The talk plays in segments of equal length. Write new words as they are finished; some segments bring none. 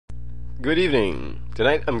Good evening.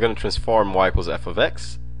 Tonight I'm going to transform y equals f of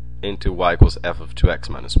x into y equals f of 2x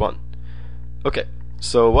minus 1. Okay,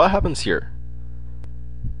 so what happens here?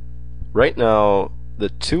 Right now,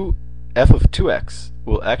 the f of 2x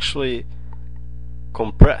will actually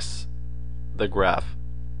compress the graph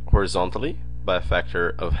horizontally by a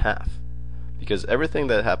factor of half, because everything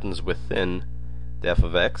that happens within the f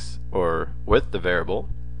of x, or with the variable,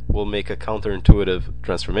 will make a counterintuitive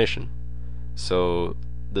transformation. So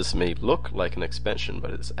this may look like an expansion,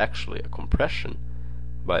 but it's actually a compression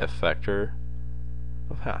by a factor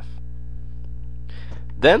of half.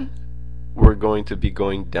 Then we're going to be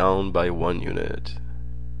going down by 1 unit.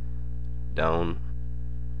 Down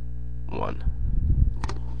 1.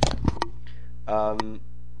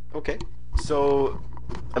 Okay, so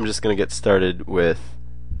I'm just going to get started with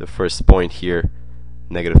the first point here,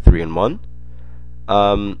 negative 3 and 1.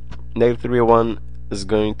 Negative 3 and 1 is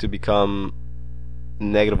going to become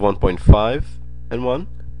negative 1.5 and 1,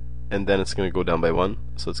 and then it's going to go down by 1,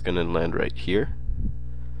 so it's going to land right here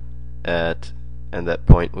and that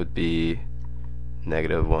point would be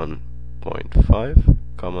negative 1.5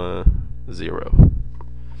 comma 0.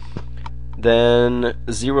 Then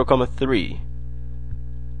 0 comma 3.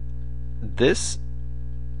 This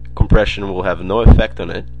compression will have no effect on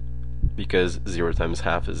it because 0 times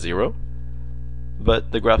half is 0,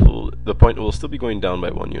 but the point will still be going down by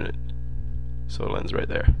 1 unit. So it lands right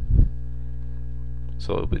there.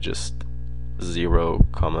 So it'll be just 0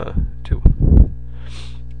 comma 2.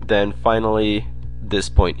 Then finally this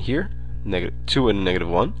point here, negative 2 and negative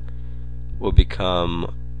 1, will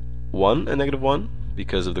become 1 and negative 1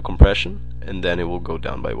 because of the compression, and then it will go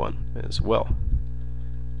down by 1 as well.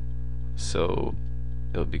 So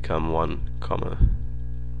it'll become 1 comma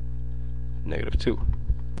negative 2.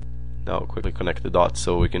 Now I'll quickly connect the dots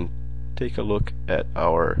so we can take a look at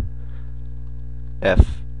our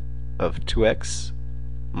f of 2x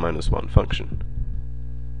minus 1 function.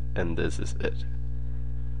 And this is it.